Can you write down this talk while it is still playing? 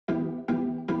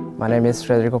My name is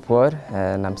Fredrik Oppegård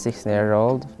and I'm 16 years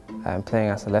old. I'm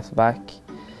playing as a left back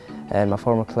and my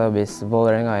former club is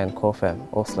Vålerenga in KFM,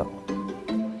 Oslo.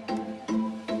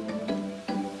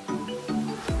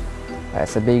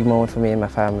 It's a big moment for me and my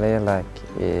family.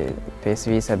 PSV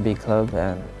is a big club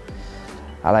and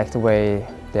I like the way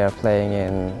they are playing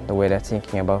and the way they're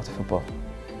thinking about the football.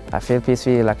 I feel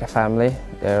PSV like a family.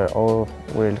 They're all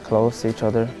really close to each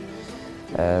other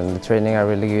and the training are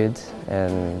really good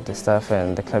and the staff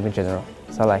and the club in general,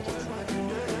 so I like it.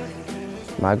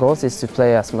 My goal is to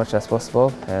play as much as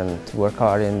possible and to work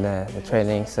hard in the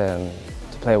trainings and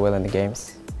to play well in the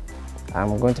games.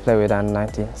 I'm going to play with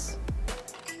under-19s.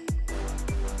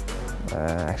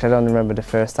 Actually, I don't remember the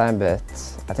first time, but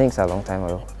I think it's a long time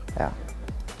ago. Yeah,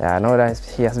 I know that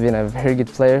he has been a very good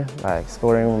player, like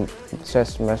scoring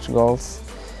just much goals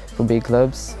for big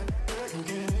clubs.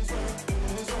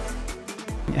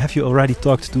 Have you already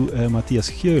talked to Matthias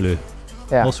Gjöle,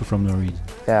 also from Norway?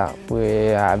 Yeah,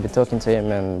 I've been talking to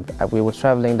him and we were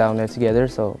traveling down there together,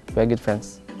 so we're good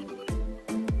friends.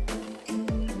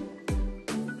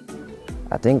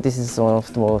 I think this is one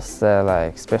of the most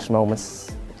special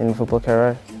moments in my football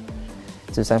career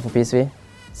to sign for PSV.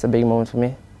 It's a big moment for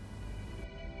me.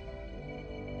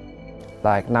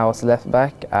 Now as a left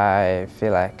back, I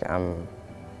feel like I'm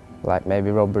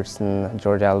maybe Robertson,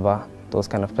 George Alba. Those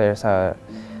kind of players are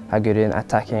good in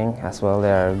attacking as well.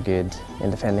 They are good in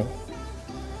defending.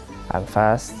 I'm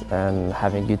fast and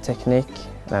having good technique,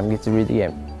 and I'm good to read the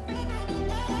game.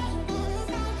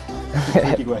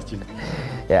 Tricky question.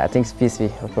 Yeah, I think it's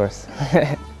PSV, of course.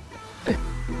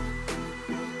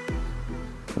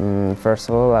 First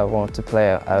of all, I want to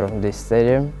play out of this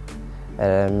stadium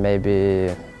and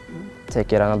maybe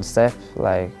take it another step,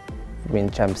 like win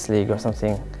Champions League or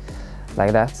something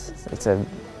like that. It's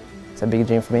a big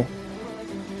dream for me.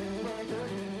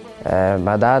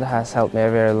 My dad has helped me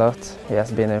very a lot. He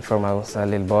has been in from I was a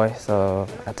little boy, so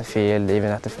at the field,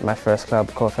 even at my first club,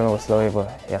 KFM Oslo,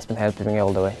 he has been helping me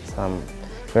all the way. So I'm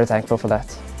very thankful for that.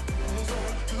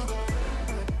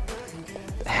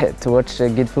 To watch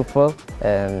good football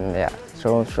and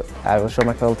I will show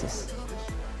my qualities.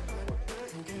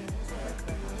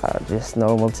 Just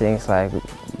normal things like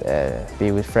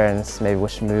be with friends, maybe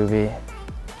watch a movie.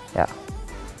 Yeah.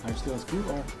 Are you still in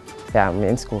school or? Yeah, I'm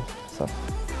in school. So.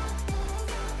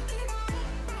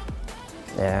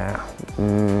 Yeah,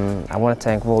 I want to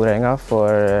thank Vålerenga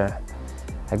for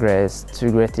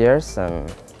two great years, and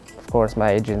of course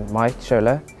my agent Mike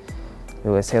Schöle,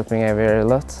 who has helped me very a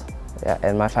lot,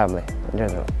 and my family in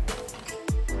general.